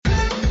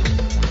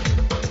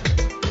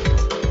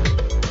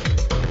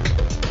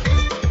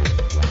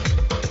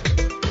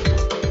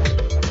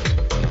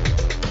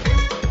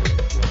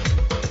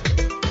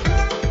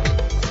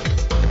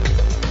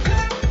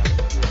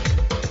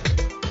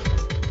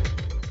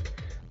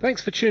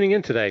Thanks for tuning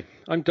in today.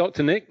 I'm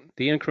Dr. Nick,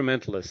 the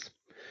Incrementalist.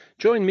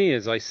 Join me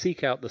as I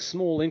seek out the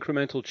small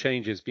incremental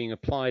changes being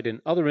applied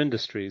in other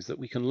industries that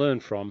we can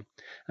learn from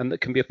and that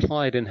can be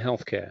applied in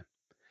healthcare.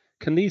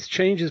 Can these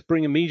changes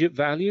bring immediate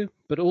value,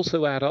 but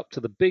also add up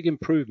to the big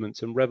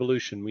improvements and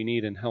revolution we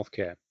need in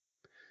healthcare?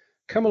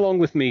 Come along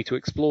with me to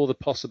explore the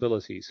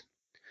possibilities.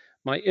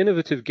 My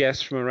innovative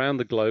guests from around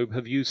the globe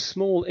have used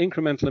small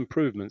incremental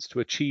improvements to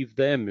achieve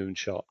their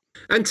moonshot.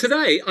 And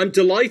today, I'm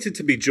delighted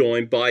to be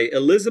joined by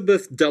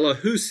Elizabeth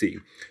Delahoussaye.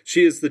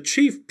 She is the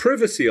Chief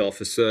Privacy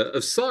Officer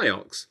of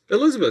Ciox.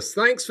 Elizabeth,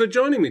 thanks for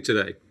joining me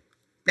today.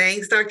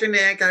 Thanks, Dr.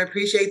 Nick. I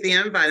appreciate the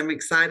invite. I'm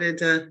excited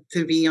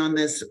to be on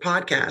this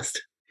podcast.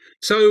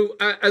 So,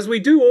 as we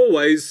do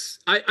always,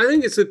 I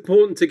think it's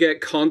important to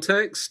get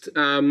context,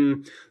 a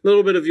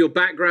little bit of your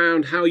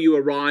background, how you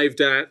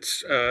arrived at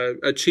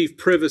a Chief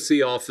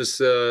Privacy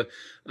Officer,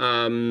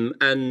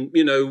 and,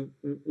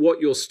 what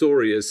your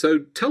story is. So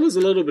tell us a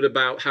little bit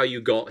about how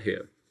you got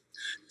here.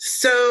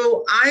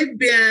 So I've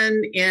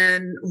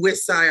been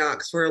with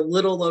Ciox for a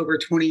little over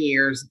 20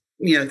 years,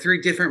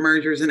 through different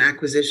mergers and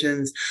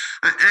acquisitions.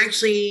 I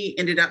actually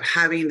ended up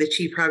having the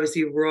chief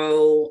privacy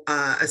role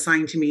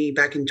assigned to me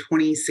back in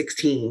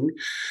 2016.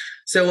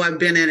 So I've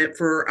been in it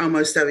for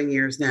almost 7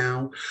 years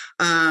now.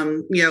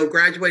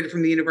 Graduated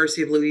from the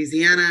University of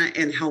Louisiana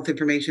in health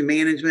information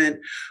management.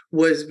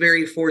 Was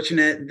very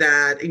fortunate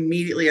that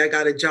immediately I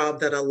got a job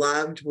that I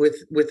loved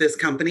with this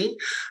company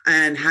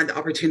and had the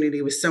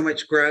opportunity with so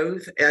much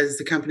growth as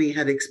the company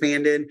had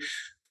expanded.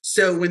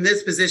 So when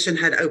this position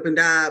had opened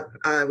up,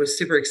 I was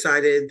super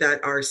excited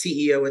that our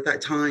CEO at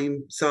that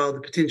time saw the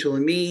potential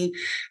in me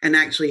and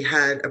actually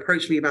had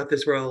approached me about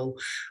this role,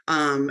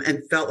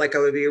 and felt like I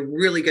would be a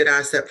really good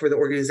asset for the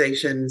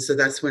organization. So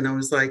that's when I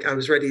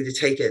was ready to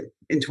take it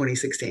in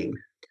 2016.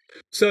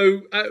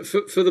 So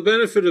for the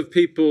benefit of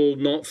people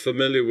not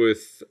familiar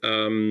with,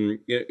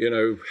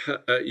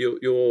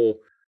 your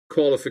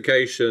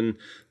qualification,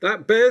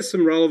 that bears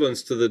some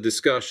relevance to the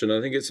discussion.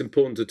 I think it's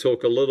important to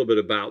talk a little bit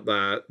about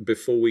that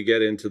before we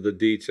get into the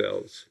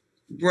details.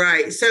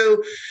 Right.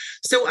 So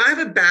I have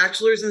a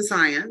bachelor's in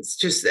science,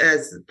 just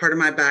as part of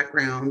my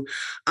background.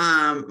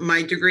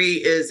 My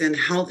degree is in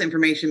health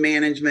information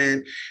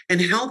management,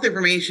 and health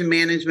information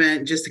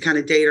management, just to kind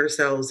of date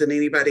ourselves, and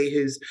anybody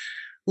who's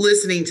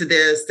listening to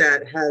this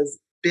that has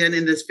been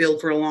in this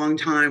field for a long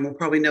time will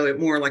probably know it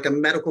more like a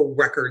medical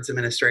records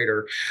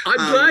administrator.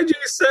 I'm glad you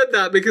said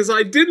that, because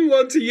I didn't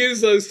want to use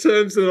those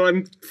terms, and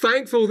I'm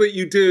thankful that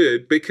you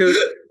did, because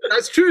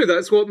that's true.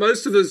 That's what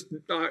most of us.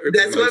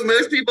 That's what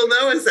most people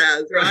know us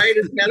as, right?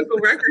 As medical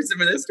records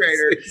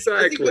administrator.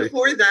 Exactly. I think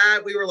before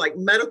that, we were like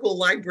medical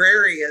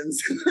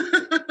librarians.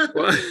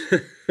 Well,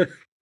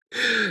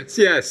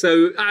 yeah,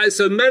 so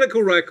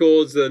medical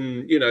records,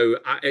 and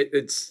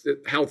it's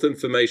health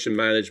information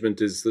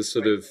management is the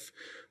sort of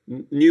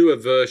newer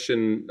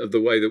version of the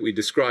way that we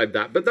describe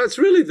that. But that's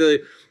really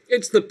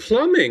it's the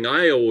plumbing.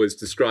 I always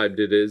described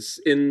it as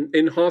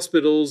in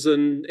hospitals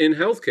and in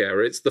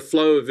healthcare. It's the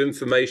flow of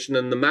information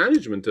and the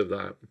management of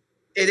that.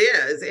 It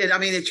is.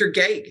 It's your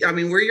gate.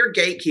 We're your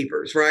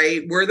gatekeepers,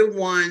 right? We're the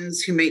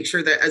ones who make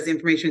sure that as the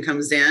information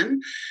comes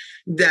in,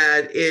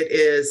 that it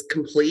is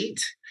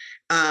complete.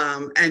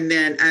 And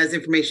then as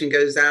information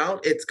goes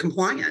out, it's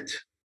compliant.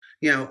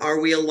 Are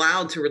we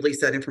allowed to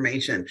release that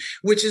information?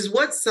 Which is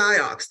what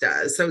Ciox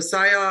does. So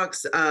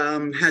Ciox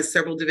has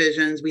several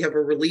divisions. We have a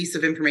release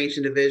of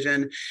information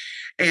division,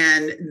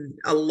 and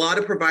a lot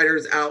of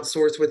providers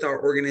outsource with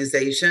our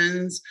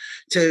organizations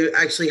to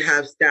actually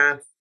have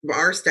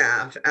our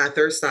staff at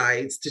their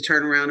sites to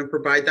turn around and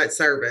provide that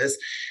service.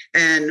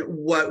 And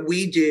what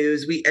we do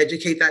is we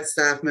educate that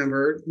staff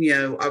member,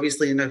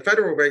 obviously in the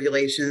federal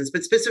regulations,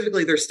 but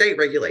specifically their state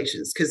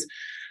regulations, because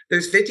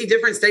there's 50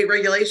 different state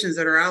regulations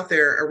that are out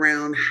there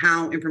around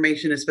how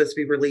information is supposed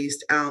to be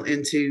released out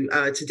into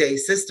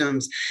today's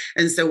systems.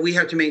 And so we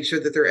have to make sure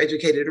that they're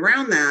educated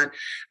around that.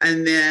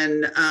 And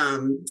then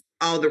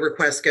all the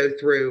requests go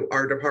through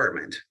our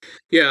department.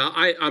 Yeah,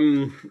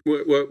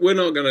 we're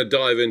not going to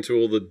dive into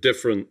all the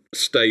different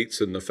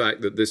states and the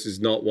fact that this is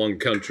not one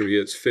country,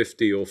 it's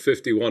 50 or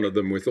 51 of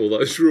them with all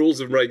those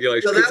rules and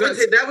regulations. So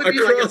that would be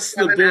across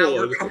like a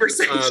 7-hour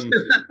conversation.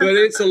 But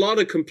it's a lot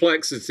of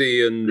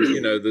complexity, and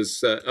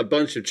there's a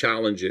bunch of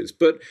challenges.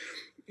 But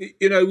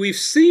we've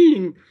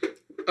seen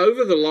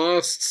over the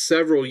last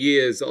several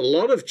years a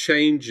lot of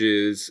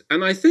changes,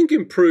 and I think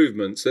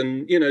improvements.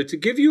 And to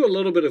give you a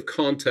little bit of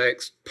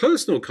context,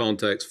 personal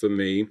context for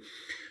me,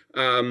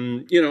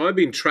 I've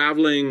been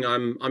traveling.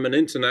 I'm an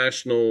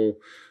international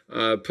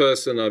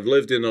person. I've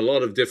lived in a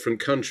lot of different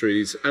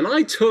countries, and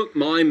I took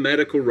my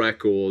medical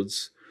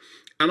records,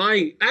 and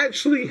I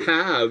actually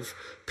have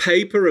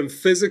paper and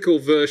physical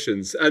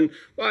versions. And,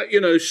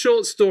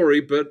 short story,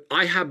 but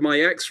I had my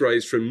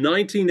x-rays from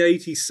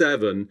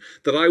 1987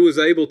 that I was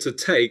able to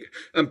take.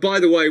 And by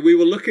the way, we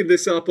were looking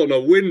this up on a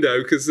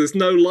window because there's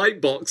no light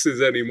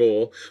boxes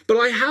anymore. But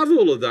I have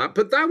all of that.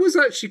 But that was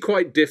actually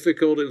quite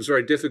difficult. It was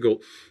very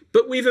difficult.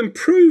 But we've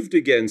improved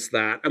against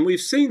that, and we've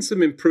seen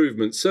some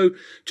improvements. So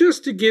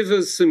just to give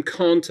us some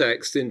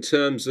context in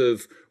terms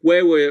of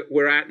where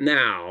we're at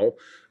now,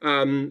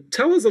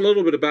 tell us a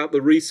little bit about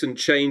the recent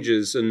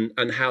changes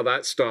and how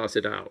that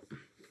started out.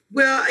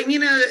 Well,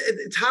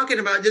 talking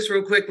about just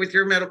real quick with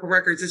your medical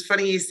records, it's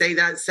funny you say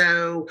that.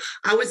 So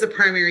I was a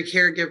primary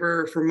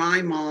caregiver for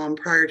my mom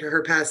prior to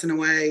her passing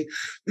away.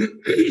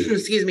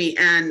 Excuse me.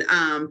 And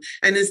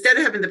instead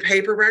of having the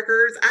paper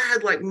records, I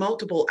had like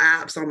multiple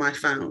apps on my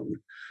phone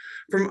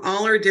from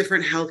all our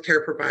different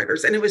healthcare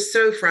providers. And it was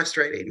so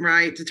frustrating,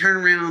 right? To turn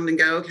around and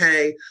go,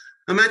 okay,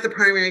 I'm at the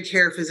primary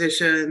care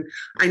physician.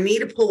 I need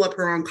to pull up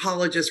her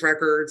oncologist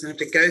records. I have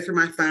to go through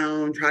my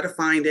phone, try to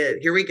find it.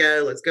 Here we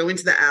go. Let's go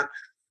into the app.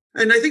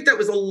 And I think that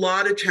was a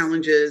lot of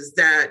challenges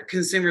that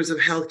consumers of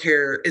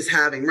healthcare is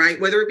having, right?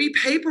 Whether it be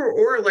paper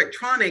or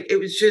electronic, it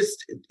was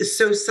just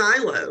so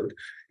siloed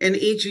in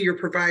each of your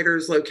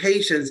providers'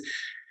 locations.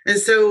 And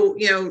so,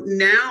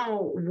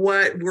 now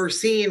what we're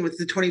seeing with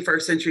the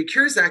 21st Century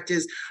Cures Act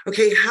is,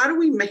 okay, how do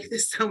we make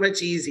this so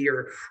much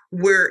easier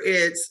where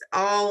it's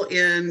all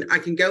in, I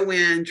can go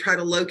in, try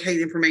to locate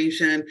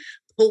information,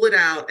 pull it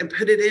out and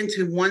put it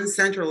into one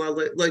central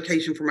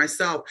location for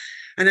myself.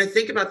 And I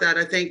think about that.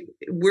 I think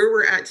where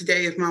we're at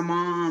today, if my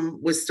mom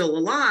was still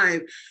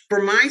alive,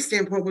 from my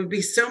standpoint, would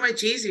be so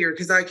much easier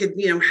because I could,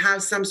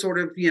 have some sort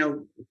of,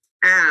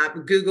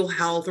 app, Google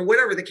Health or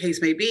whatever the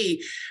case may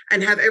be,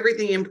 and have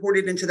everything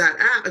imported into that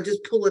app and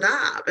just pull it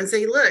up and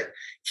say, look,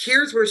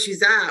 here's where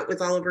she's at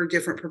with all of her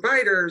different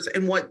providers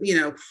and what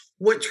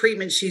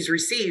treatment she's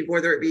received,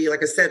 whether it be,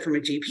 like I said, from a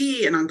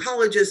GP, an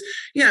oncologist,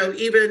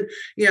 even,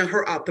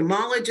 her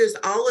ophthalmologist,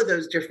 all of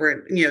those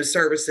different,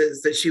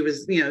 services that she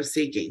was,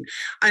 seeking.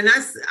 And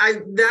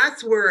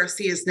that's where I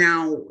see us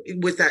now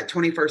with that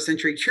 21st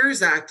Century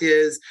Cures Act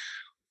is,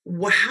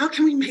 well, how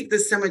can we make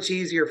this so much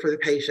easier for the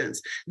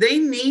patients? They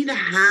need to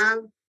have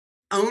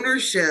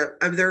ownership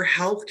of their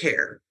health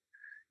care.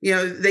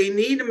 They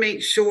need to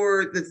make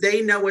sure that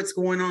they know what's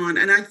going on.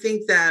 And I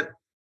think that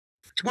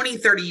 20,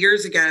 30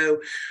 years ago,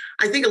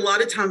 I think a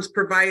lot of times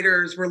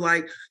providers were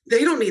like,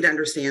 they don't need to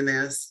understand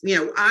this.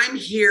 I'm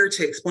here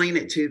to explain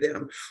it to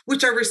them,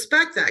 which I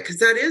respect that because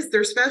that is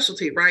their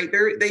specialty, right?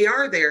 They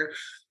are there.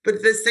 But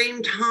at the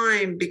same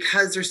time,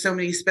 because there's so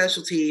many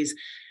specialties,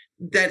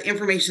 that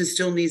information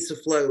still needs to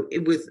flow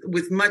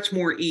with much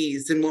more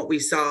ease than what we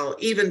saw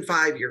even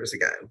 5 years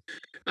ago.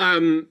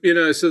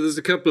 So there's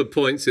a couple of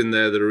points in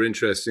there that are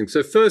interesting.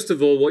 So first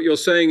of all, what you're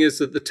saying is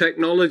that the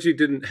technology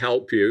didn't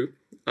help you.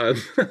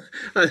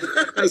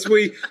 As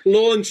we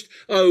launched,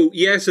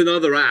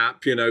 another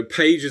app,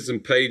 pages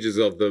and pages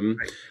of them.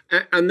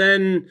 Right. And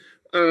then,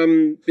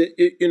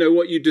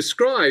 what you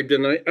described,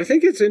 and I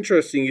think it's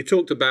interesting, you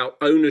talked about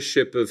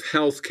ownership of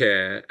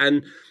healthcare.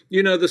 And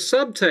the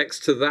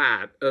subtext to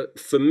that,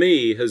 for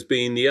me, has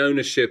been the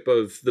ownership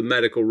of the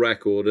medical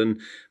record.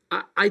 And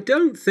I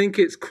don't think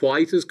it's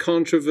quite as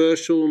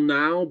controversial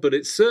now, but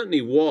it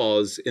certainly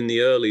was in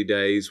the early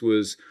days,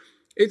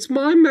 it's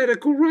my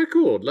medical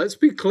record. Let's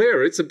be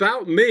clear. It's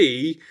about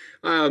me.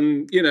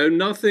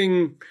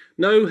 Nothing,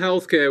 no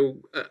healthcare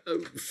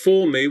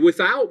for me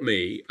without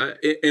me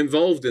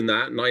involved in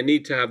that. And I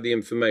need to have the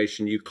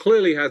information. You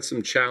clearly had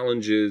some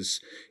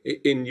challenges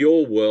in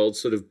your world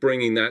sort of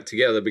bringing that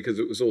together because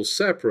it was all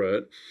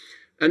separate.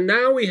 And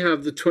now we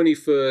have the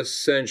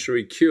 21st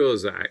Century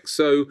Cures Act.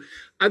 So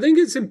I think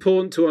it's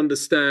important to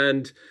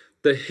understand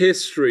the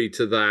history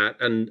to that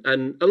and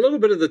a little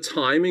bit of the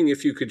timing,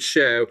 if you could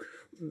share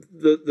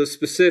the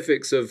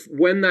specifics of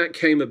when that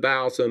came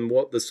about and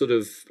what the sort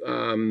of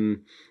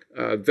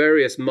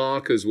various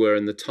markers were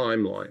in the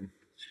timeline.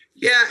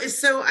 Yeah,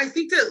 so I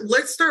think that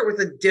let's start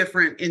with a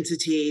different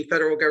entity,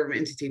 federal government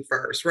entity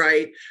first,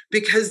 right?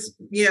 Because,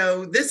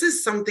 this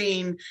is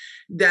something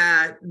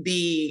that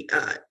the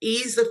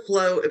ease of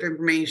flow of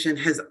information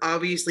has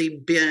obviously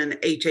been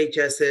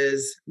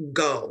HHS's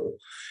goal.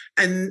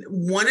 And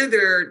one of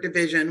their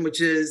division, which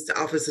is the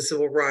Office of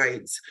Civil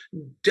Rights,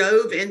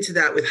 dove into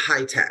that with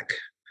HITECH.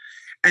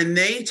 And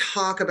they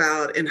talk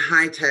about in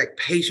HITECH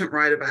patient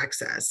right of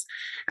access.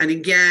 And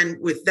again,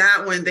 with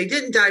that one, they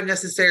didn't dive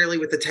necessarily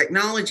with the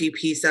technology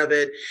piece of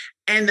it.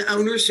 And the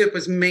ownership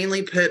was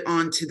mainly put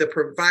onto the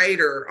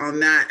provider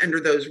on that under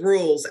those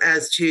rules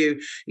as to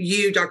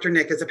you, Dr.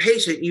 Nick, as a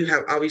patient, you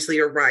have obviously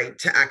a right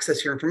to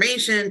access your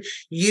information.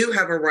 You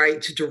have a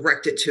right to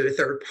direct it to a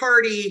third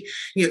party.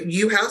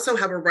 You also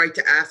have a right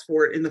to ask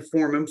for it in the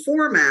form and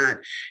format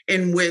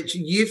in which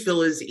you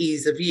feel is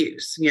ease of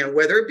use,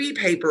 whether it be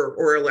paper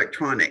or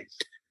electronic.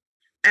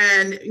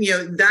 And,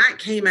 that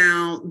came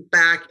out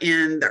back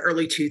in the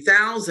early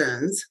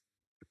 2000s.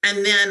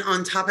 And then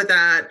on top of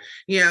that,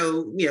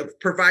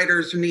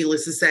 providers,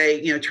 needless to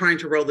say, trying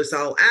to roll this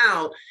all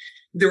out,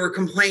 there were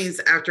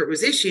complaints after it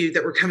was issued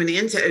that were coming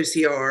into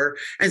OCR.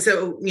 And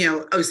so,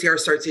 OCR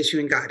starts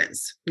issuing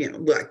guidance.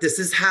 Look, this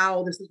is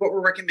what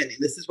we're recommending.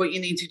 This is what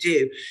you need to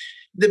do.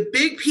 The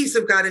big piece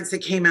of guidance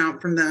that came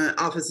out from the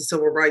Office of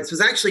Civil Rights was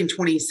actually in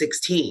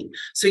 2016.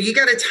 So you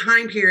got a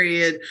time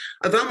period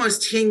of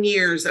almost 10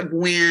 years of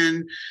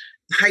when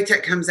high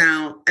tech comes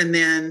out, and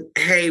then,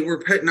 hey, we're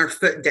putting our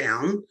foot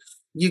down.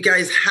 You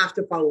guys have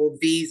to follow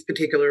these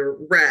particular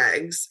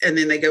regs. And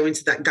then they go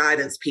into that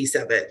guidance piece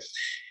of it.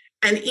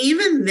 And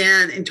even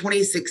then in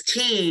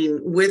 2016,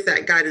 with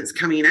that guidance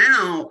coming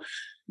out,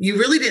 you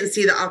really didn't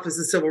see the Office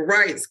of Civil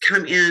Rights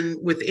come in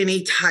with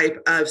any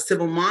type of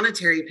civil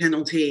monetary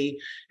penalty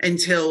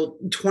until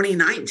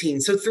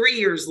 2019. So 3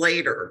 years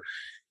later.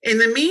 In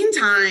the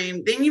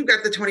meantime, then you've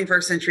got the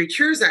 21st Century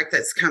Cures Act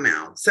that's come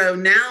out. So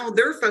now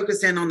they're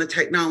focused in on the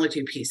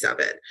technology piece of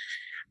it.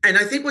 And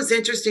I think what's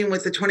interesting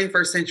with the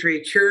 21st Century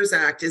Cures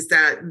Act is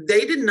that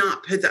they did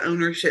not put the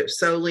ownership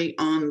solely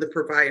on the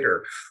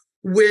provider,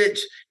 which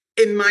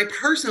in my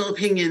personal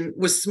opinion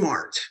was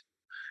smart,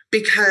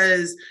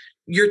 because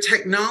your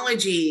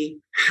technology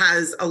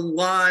has a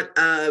lot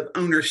of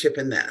ownership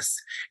in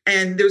this.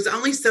 And there's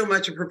only so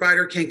much a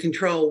provider can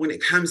control when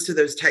it comes to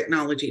those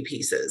technology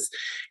pieces.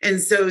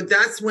 And so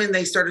that's when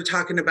they started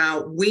talking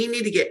about, we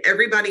need to get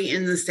everybody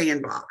in the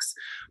sandbox.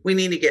 We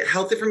need to get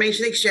health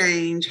information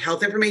exchange,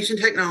 health information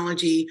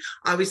technology,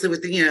 obviously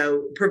with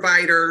the,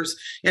 providers,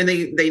 and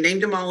they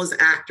named them all as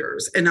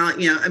actors. And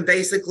and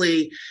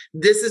basically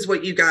this is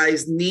what you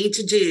guys need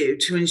to do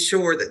to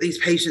ensure that these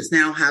patients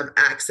now have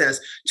access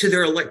to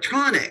their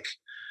electronic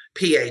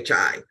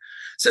PHI.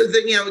 So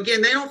that,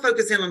 again, they don't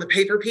focus in on the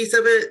paper piece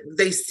of it.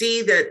 They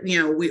see that,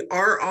 we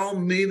are all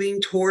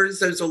moving towards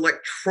those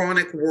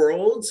electronic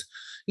worlds,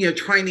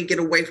 trying to get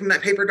away from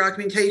that paper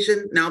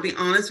documentation. Now, I'll be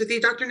honest with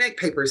you, Dr. Nick,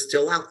 paper is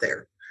still out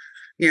there,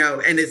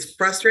 and as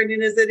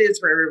frustrating as it is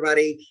for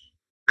everybody,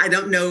 I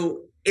don't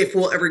know if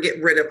we'll ever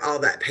get rid of all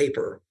that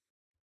paper.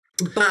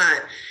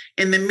 But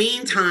in the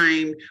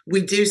meantime,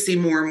 we do see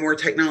more and more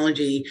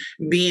technology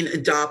being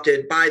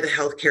adopted by the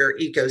healthcare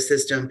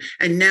ecosystem.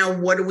 And now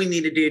what do we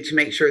need to do to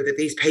make sure that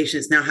these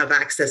patients now have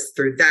access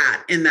through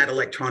that in that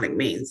electronic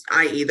means,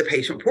 i.e. the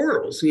patient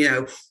portals,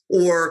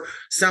 or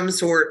some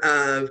sort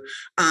of,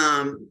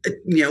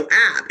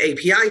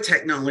 API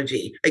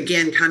technology.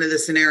 Again, kind of the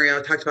scenario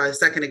I talked about a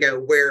second ago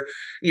where,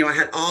 I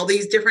had all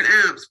these different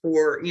apps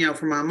for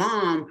my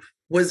mom.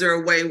 Was there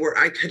a way where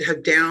I could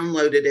have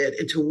downloaded it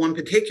into one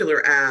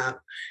particular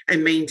app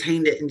and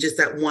maintained it in just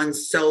that one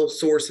sole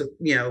source of,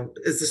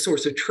 as the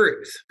source of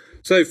truth?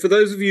 So for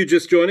those of you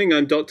just joining,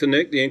 I'm Dr.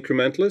 Nick, the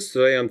Incrementalist.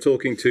 Today I'm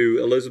talking to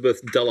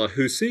Elizabeth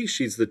Delahoussaye.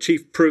 She's the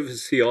Chief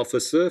Privacy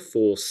Officer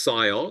for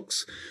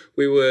SciOx.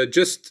 We were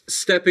just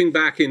stepping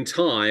back in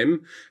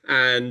time,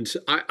 and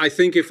I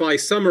think if I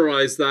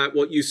summarize that,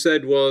 what you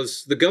said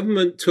was the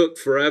government took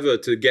forever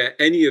to get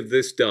any of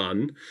this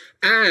done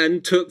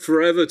and took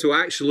forever to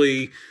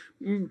actually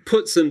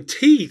put some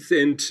teeth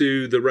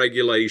into the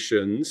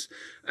regulations.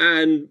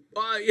 And,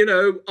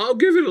 I'll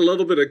give it a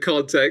little bit of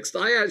context.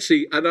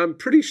 And I'm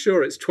pretty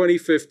sure it's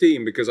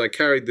 2015 because I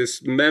carried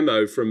this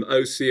memo from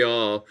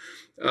OCR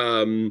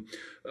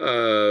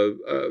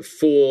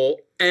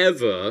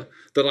forever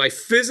that I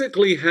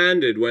physically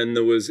handed when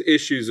there was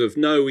issues of,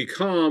 no, we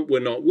can't,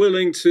 we're not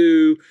willing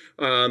to,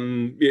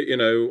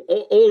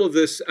 all of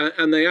this.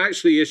 And they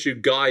actually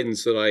issued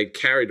guidance that I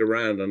carried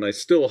around and I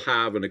still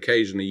have and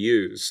occasionally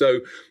use.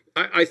 So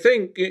I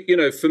think,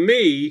 for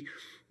me,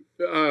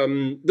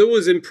 there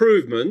was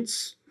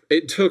improvements.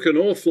 It took an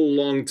awful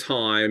long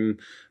time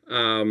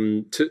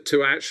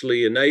to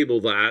actually enable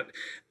that.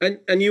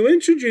 And you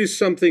introduced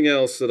something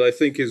else that I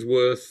think is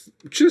worth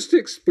just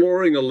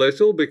exploring a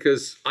little,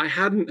 because I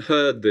hadn't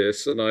heard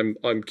this and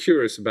I'm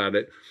curious about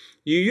it.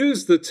 You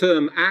used the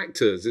term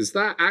actors. Is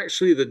that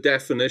actually the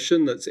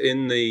definition that's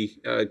in the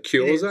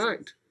Cures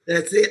Act?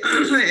 That's it.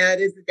 That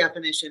is the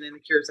definition in the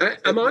Cures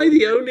Act. Am I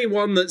the only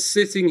one that's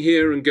sitting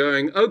here and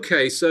going,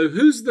 okay, so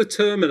who's the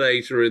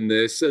Terminator in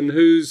this and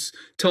who's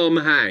Tom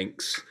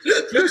Hanks?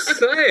 Just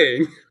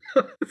saying.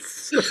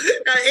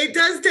 It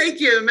does take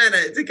you a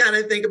minute to kind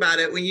of think about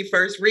it. When you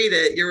first read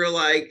it, you were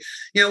like,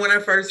 when I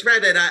first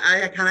read it,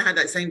 I kind of had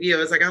that same view. I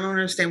was like, I don't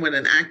understand what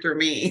an actor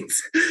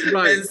means.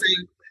 Right. And so,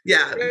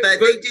 but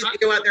they do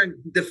go out there and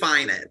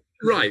define it.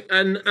 Right.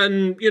 And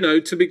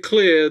to be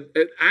clear,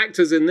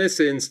 actors in this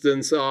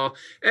instance are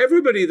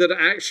everybody that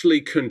actually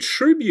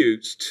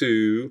contributes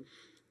to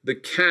the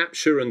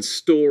capture and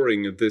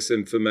storing of this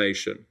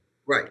information.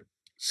 Right.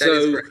 That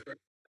is correct.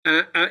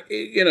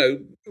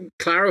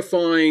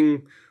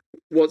 Clarifying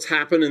what's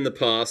happened in the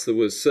past, there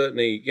was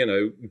certainly,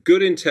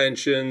 good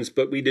intentions,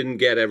 but we didn't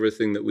get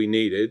everything that we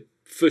needed,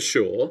 for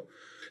sure.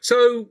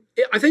 So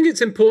I think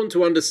it's important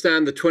to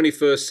understand the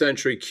 21st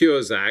Century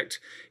Cures Act.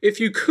 If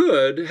you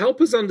could, help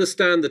us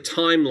understand the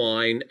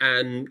timeline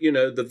and,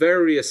 the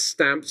various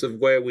stamps of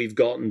where we've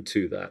gotten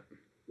to that.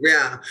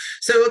 Yeah.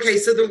 So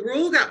the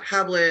rule got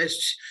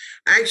published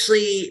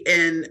actually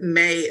in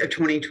May of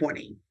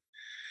 2020.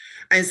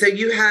 And so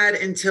you had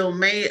until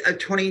May of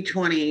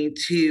 2020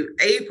 to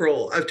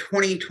April of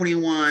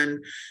 2021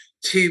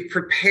 to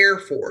prepare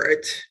for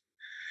it.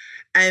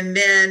 And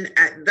then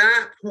at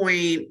that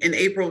point in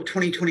April of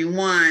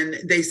 2021,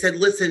 they said,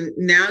 listen,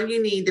 now you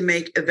need to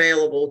make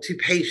available to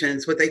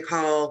patients what they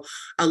call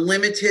a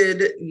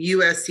limited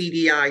US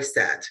CDI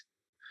set,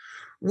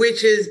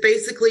 which is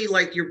basically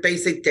like your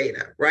basic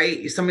data,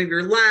 right? Some of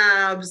your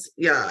labs,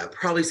 yeah,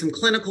 probably some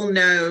clinical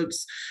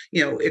notes,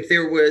 if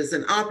there was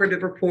an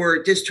operative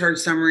report, discharge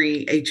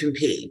summary,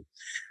 H&P.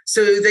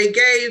 So they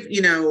gave,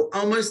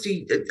 almost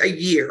a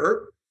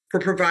year for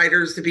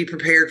providers to be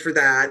prepared for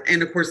that.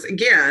 And of course,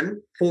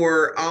 again,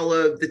 for all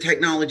of the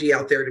technology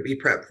out there to be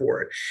prepped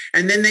for it.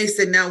 And then they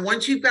said, now,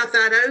 once you've got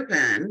that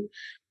open,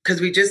 because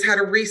we just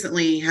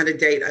recently had a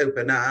date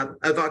open up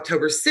of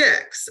October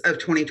 6th of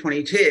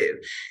 2022.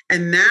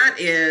 And that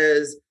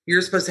is,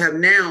 you're supposed to have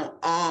now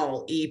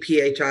all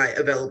ePHI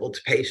available to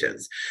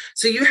patients.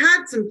 So you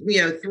had some,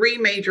 three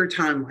major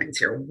timelines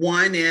here.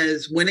 One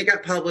is when it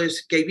got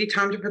published, gave you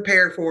time to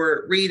prepare for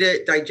it, read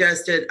it,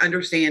 digest it,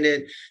 understand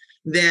it.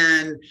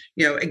 Then,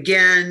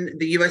 again,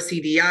 the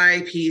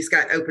USCDI piece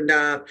got opened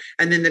up.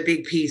 And then the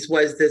big piece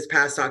was this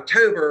past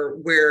October,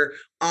 where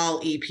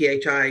all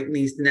ePHI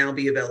needs to now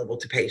be available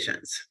to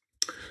patients.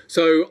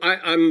 So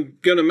I'm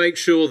going to make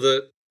sure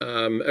that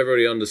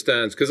everybody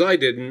understands, because I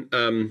didn't.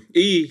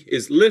 E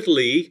is little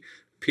e,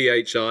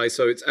 PHI,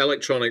 so it's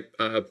electronic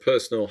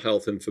personal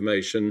health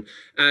information.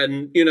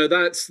 And,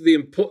 that's the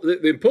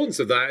importance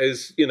of that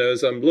is,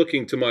 as I'm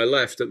looking to my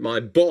left at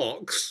my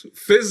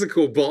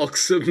physical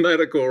box of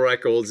medical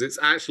records, it's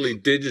actually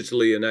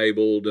digitally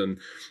enabled and,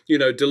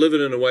 delivered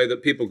in a way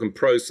that people can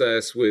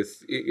process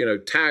with,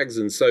 tags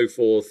and so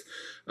forth.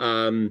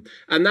 And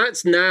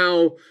that's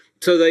now...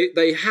 So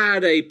they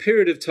had a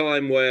period of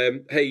time where,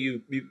 hey,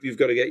 you've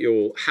got to get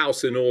your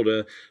house in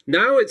order.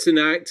 Now it's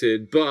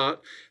enacted,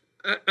 but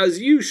as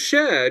you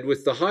shared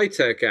with the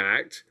HITECH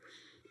Act,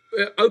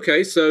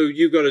 okay, so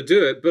you've got to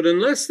do it. But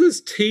unless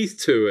there's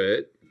teeth to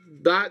it,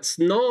 that's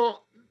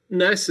not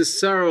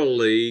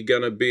necessarily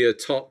going to be a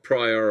top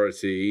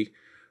priority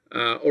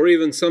or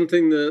even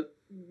something that,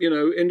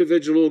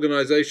 individual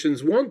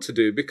organizations want to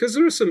do, because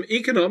there are some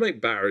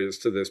economic barriers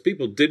to this.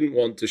 People didn't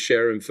want to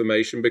share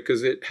information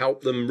because it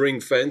helped them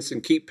ring fence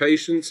and keep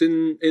patients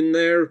in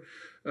their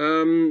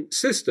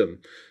system.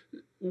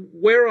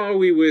 Where are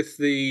we with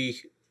the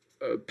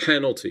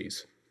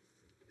penalties?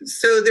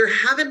 So there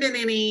haven't been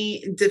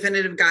any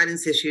definitive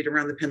guidance issued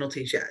around the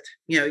penalties yet.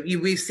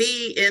 We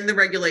see in the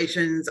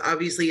regulations,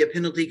 obviously a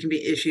penalty can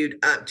be issued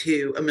up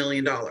to $1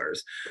 million,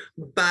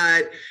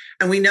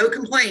 and we know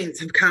complaints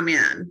have come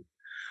in.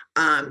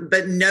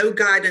 But no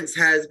guidance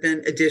has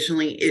been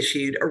additionally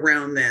issued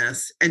around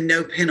this, and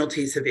no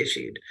penalties have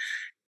issued.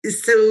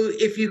 So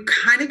if you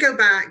kind of go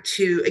back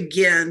to,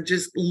 again,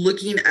 just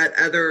looking at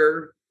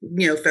other,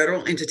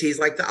 federal entities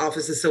like the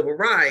Office of Civil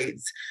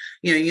Rights,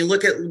 you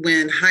look at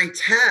when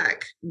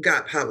HITECH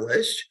got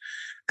published,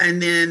 and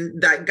then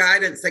that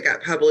guidance that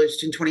got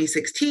published in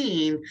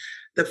 2016,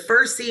 the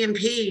first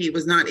CMP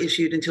was not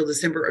issued until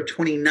December of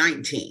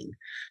 2019.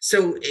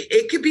 So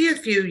it could be a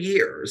few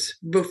years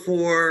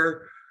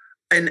before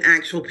an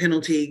actual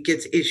penalty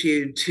gets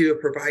issued to a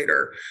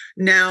provider.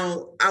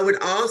 Now, I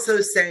would also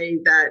say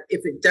that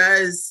if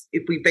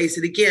we base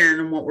it again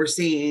on what we're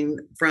seeing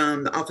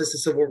from the Office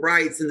of Civil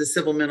Rights and the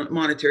civil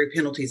monetary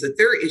penalties that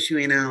they're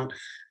issuing out,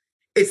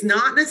 it's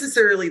not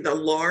necessarily the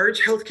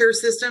large healthcare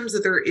systems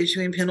that they're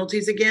issuing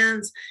penalties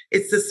against,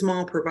 it's the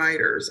small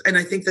providers. And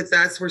I think that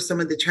that's where some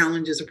of the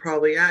challenges are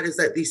probably at, is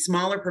that these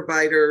smaller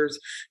providers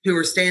who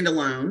are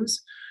standalones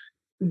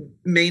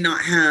may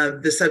not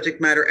have the subject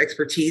matter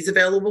expertise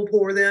available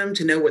for them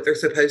to know what they're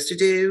supposed to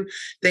do.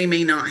 They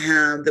may not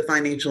have the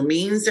financial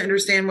means to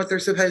understand what they're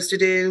supposed to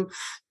do.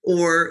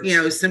 Or,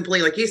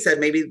 simply, like you said,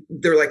 maybe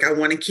they're like, I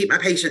want to keep my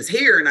patients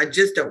here and I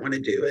just don't want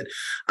to do it.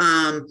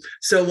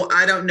 So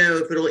I don't know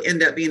if it'll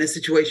end up being a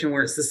situation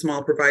where it's the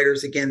small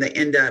providers, again, that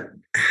end up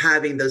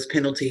having those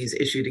penalties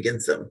issued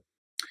against them.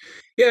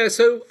 Yeah,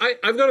 so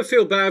I've got to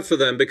feel bad for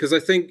them, because I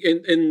think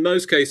in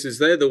most cases,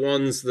 they're the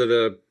ones that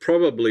are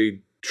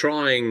probably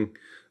trying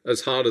as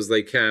hard as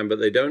they can, but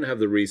they don't have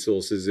the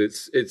resources.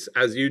 It's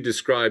as you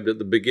described at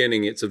the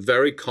beginning, it's a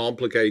very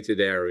complicated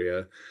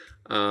area.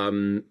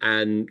 And,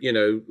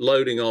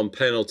 loading on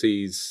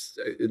penalties,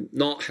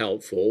 not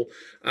helpful.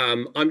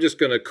 I'm just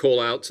going to call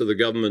out to the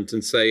government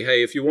and say,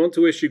 hey, if you want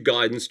to issue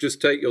guidance, just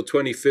take your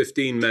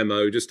 2015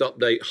 memo, just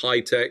update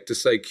HITECH to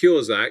say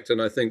Cures Act, and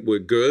I think we're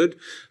good.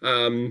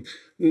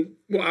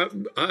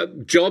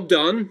 Job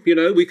done.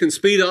 We can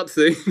speed up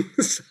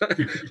things.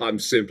 I'm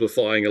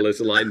simplifying a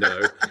little, I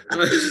know.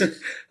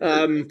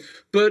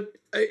 But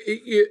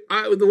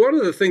one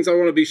of the things I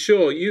want to be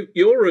sure,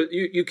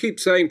 you keep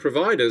saying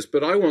providers,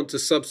 but I want to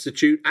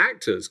substitute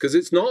actors, because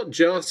it's not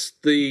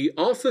just the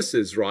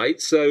offices,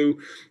 right? So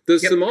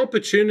there's some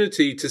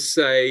opportunity to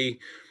say,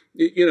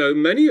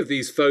 many of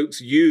these folks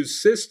use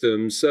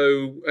systems,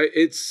 so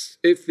it's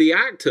if the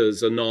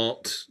actors are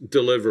not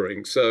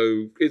delivering.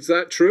 So is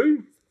that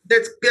true?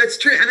 That's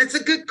true. And it's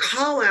a good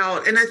call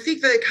out. And I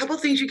think that a couple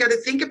of things you got to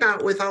think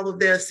about with all of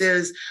this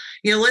is,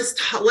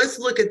 let's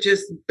look at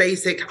just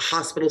basic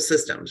hospital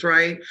systems,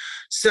 right?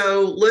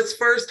 So let's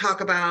first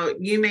talk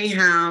about, you may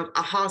have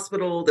a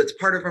hospital that's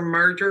part of a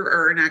merger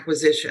or an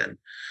acquisition.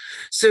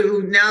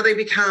 So now they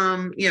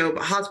become,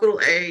 hospital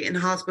A and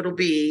hospital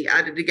B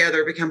added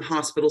together become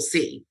hospital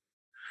C.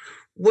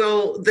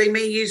 Well, they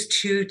may use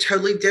two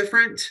totally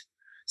different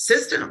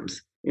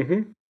systems.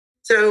 Mm-hmm.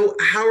 So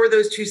how are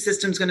those two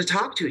systems going to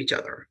talk to each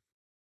other?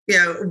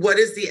 What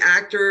is the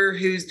actor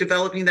who's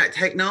developing that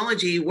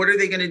technology? What are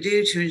they going to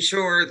do to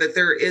ensure that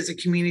there is a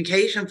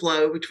communication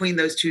flow between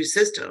those two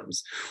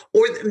systems?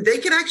 Or they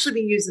could actually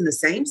be using the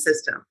same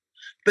system,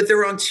 but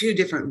they're on two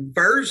different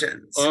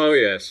versions. Oh,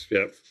 yes.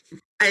 Yep.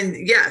 And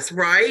yes,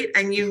 right.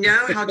 And you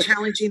know how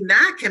challenging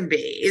that can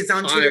be. Is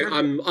on two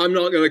different. I'm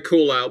not going to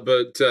call out,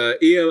 but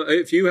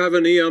if you have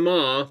an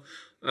EMR,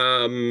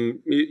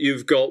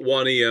 you've got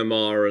one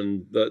EMR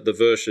and the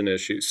version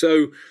issue.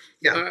 So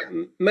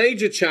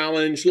major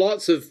challenge,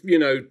 lots of,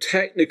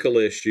 technical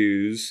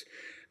issues.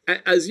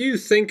 As you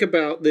think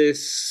about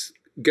this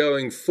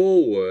going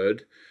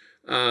forward,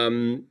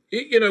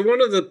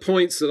 one of the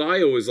points that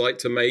I always like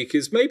to make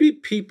is maybe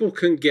people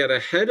can get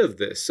ahead of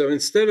this. So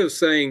instead of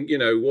saying,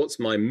 what's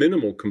my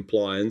minimal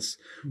compliance,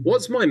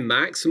 what's my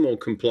maximal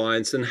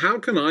compliance, and how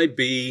can I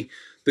be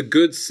the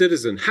good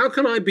citizen? How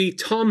can I be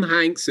Tom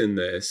Hanks in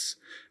this?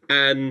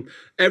 And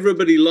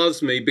everybody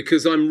loves me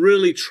because I'm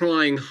really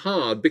trying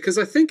hard, because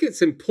I think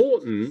it's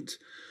important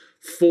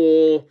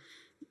for,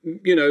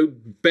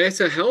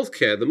 better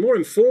healthcare. The more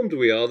informed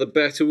we are, the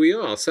better we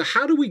are. So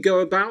how do we go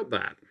about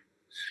that?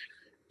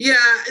 Yeah,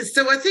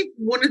 so I think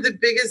one of the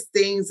biggest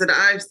things that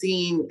I've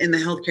seen in the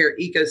healthcare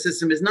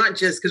ecosystem is not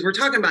just because we're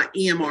talking about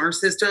EMR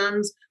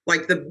systems,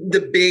 like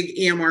the big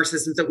EMR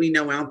systems that we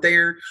know out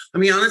there. I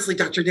mean, honestly,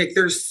 Dr. Nick,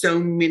 there's so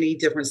many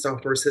different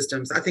software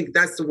systems. I think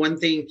that's the one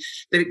thing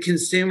that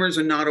consumers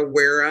are not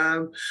aware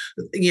of.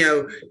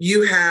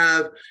 You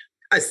have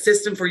a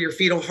system for your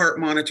fetal heart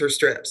monitor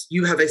strips.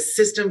 You have a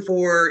system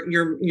for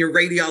your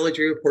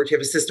radiology reports. You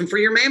have a system for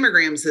your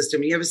mammogram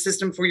system. You have a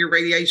system for your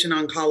radiation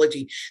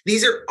oncology.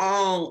 These are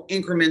all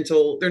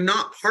incremental. They're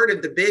not part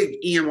of the big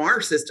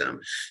EMR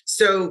system.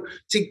 So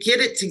to get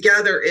it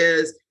together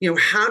is,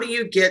 how do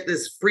you get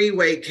this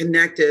freeway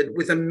connected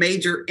with a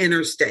major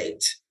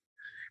interstate,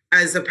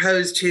 as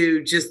opposed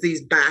to just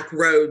these back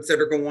roads that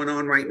are going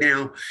on right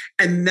now?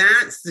 And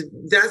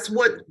that's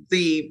what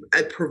the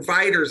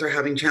providers are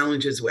having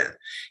challenges with,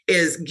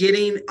 is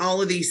getting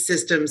all of these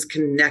systems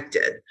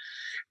connected.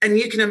 And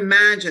you can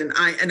imagine,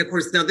 and of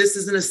course, now this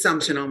is an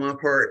assumption on my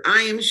part,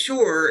 I am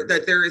sure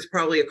that there is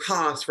probably a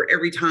cost for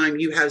every time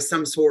you have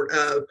some sort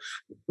of,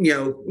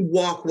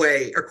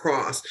 walkway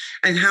across,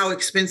 and how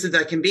expensive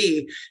that can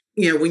be,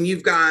 when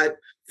you've got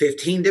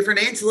 15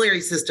 different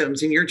ancillary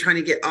systems and you're trying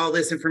to get all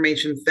this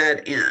information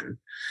fed in.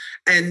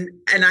 And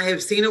I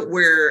have seen it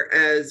where,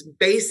 as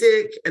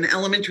basic and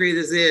elementary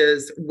as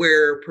is,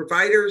 where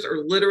providers are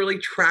literally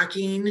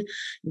tracking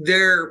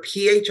their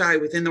PHI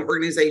within the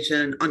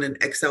organization on an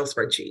Excel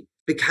spreadsheet,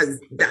 because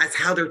that's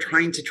how they're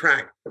trying to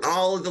track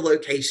all of the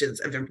locations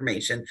of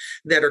information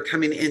that are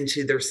coming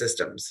into their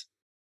systems.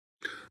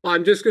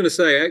 I'm just going to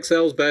say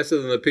Excel's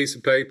better than a piece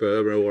of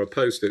paper or a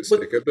Post-it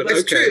sticker, but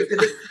that's okay. True.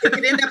 It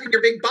could end up in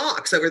your big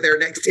box over there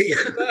next to you.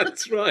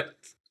 That's right.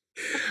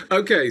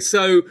 Okay,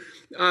 so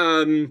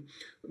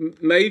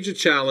major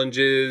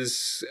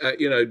challenges,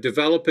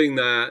 developing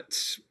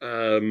that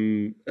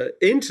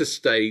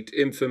interstate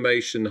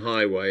information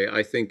highway,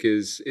 I think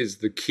is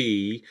the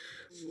key.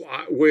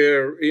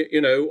 Where,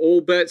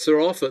 all bets are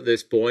off at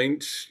this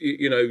point.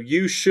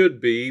 You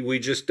should be. We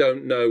just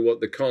don't know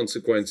what the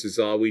consequences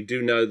are. We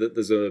do know that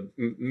there's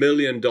 $1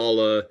 million,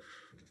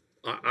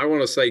 I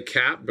want to say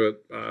cap,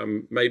 but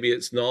maybe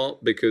it's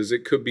not, because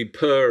it could be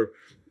per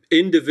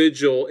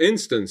individual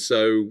instance.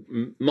 So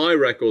my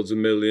record's $1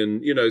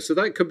 million, so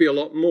that could be a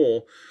lot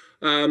more.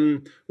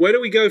 Where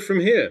do we go from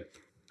here?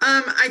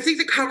 I think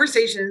the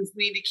conversations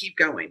need to keep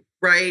going,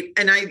 right?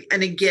 And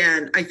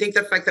again, I think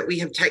the fact that we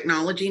have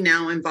technology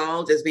now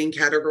involved as being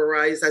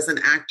categorized as an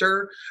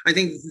actor, I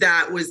think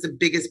that was the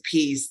biggest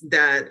piece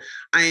that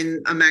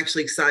I'm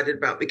actually excited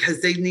about,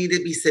 because they need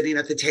to be sitting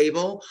at the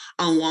table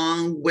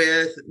along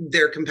with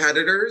their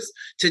competitors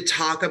to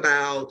talk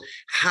about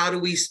how do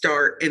we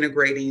start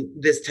integrating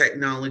this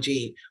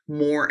technology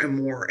more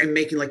and more, and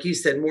making, like you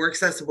said, more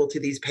accessible to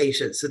these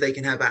patients so they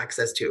can have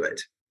access to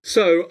it.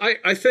 So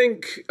I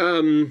think,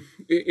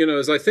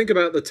 as I think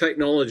about the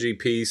technology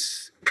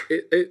piece,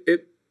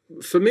 it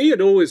for me,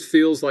 it always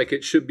feels like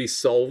it should be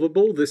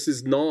solvable. This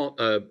is not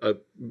a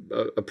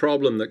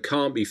problem that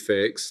can't be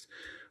fixed.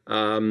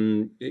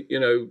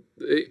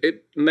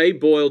 It may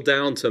boil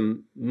down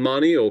to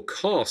money or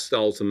cost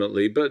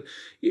ultimately, but,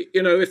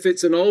 if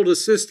it's an older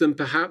system,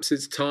 perhaps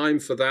it's time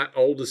for that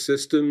older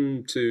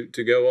system to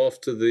go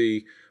off to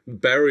the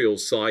burial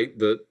site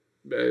that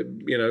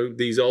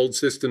these old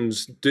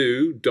systems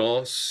do.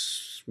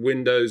 DOS,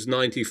 Windows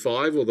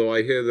 95, although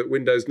I hear that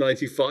Windows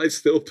 95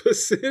 still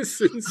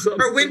persists in some.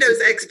 Or Windows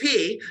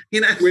XP,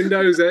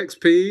 Windows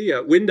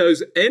XP,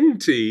 Windows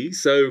NT.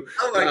 So,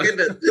 oh my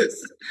goodness.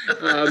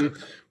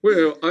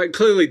 We're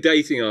clearly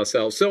dating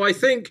ourselves. So I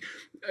think,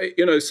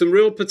 some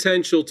real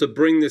potential to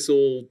bring this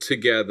all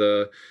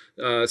together.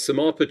 some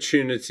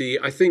opportunity.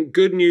 I think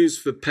good news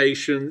for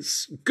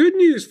patients, good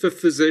news for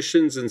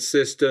physicians and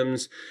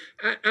systems,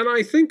 and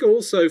I think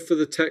also for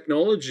the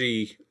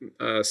technology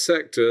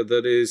sector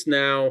that is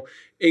now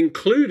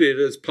included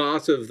as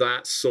part of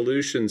that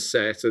solution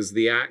set as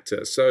the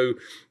actor. So,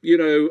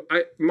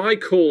 my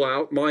call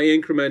out, my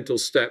incremental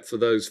step for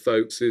those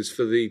folks is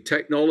for the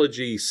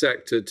technology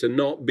sector to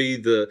not be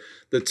the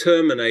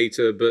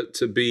Terminator, but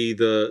to be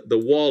the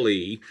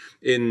Wall-E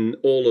in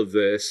all of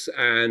this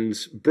and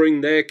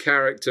bring their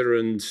character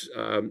and,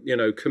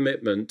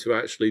 commitment to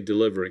actually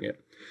delivering it.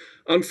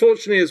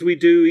 Unfortunately, as we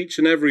do each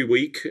and every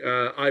week,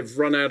 I've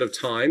run out of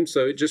time,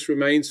 so it just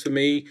remains for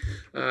me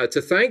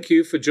to thank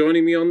you for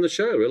joining me on the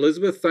show.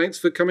 Elizabeth, thanks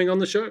for coming on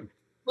the show.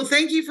 Well,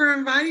 thank you for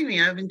inviting me.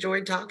 I've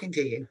enjoyed talking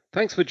to you.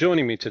 Thanks for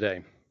joining me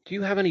today. Do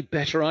you have any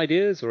better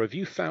ideas, or have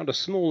you found a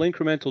small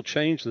incremental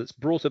change that's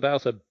brought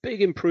about a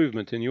big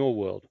improvement in your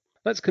world?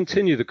 Let's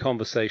continue the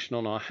conversation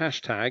on our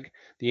hashtag,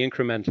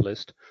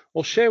 #TheIncrementalist,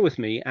 or share with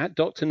me at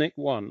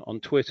DrNick1 on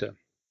Twitter.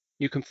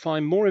 You can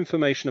find more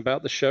information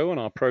about the show on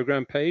our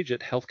program page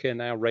at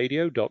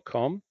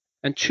healthcarenowradio.com,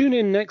 and tune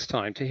in next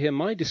time to hear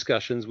my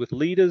discussions with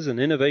leaders and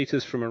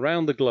innovators from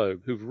around the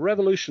globe who've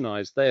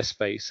revolutionized their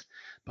space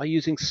by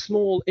using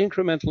small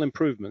incremental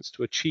improvements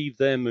to achieve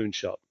their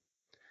moonshot.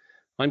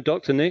 I'm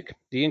Dr. Nick,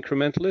 the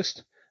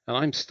Incrementalist, and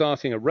I'm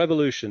starting a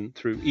revolution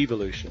through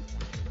evolution.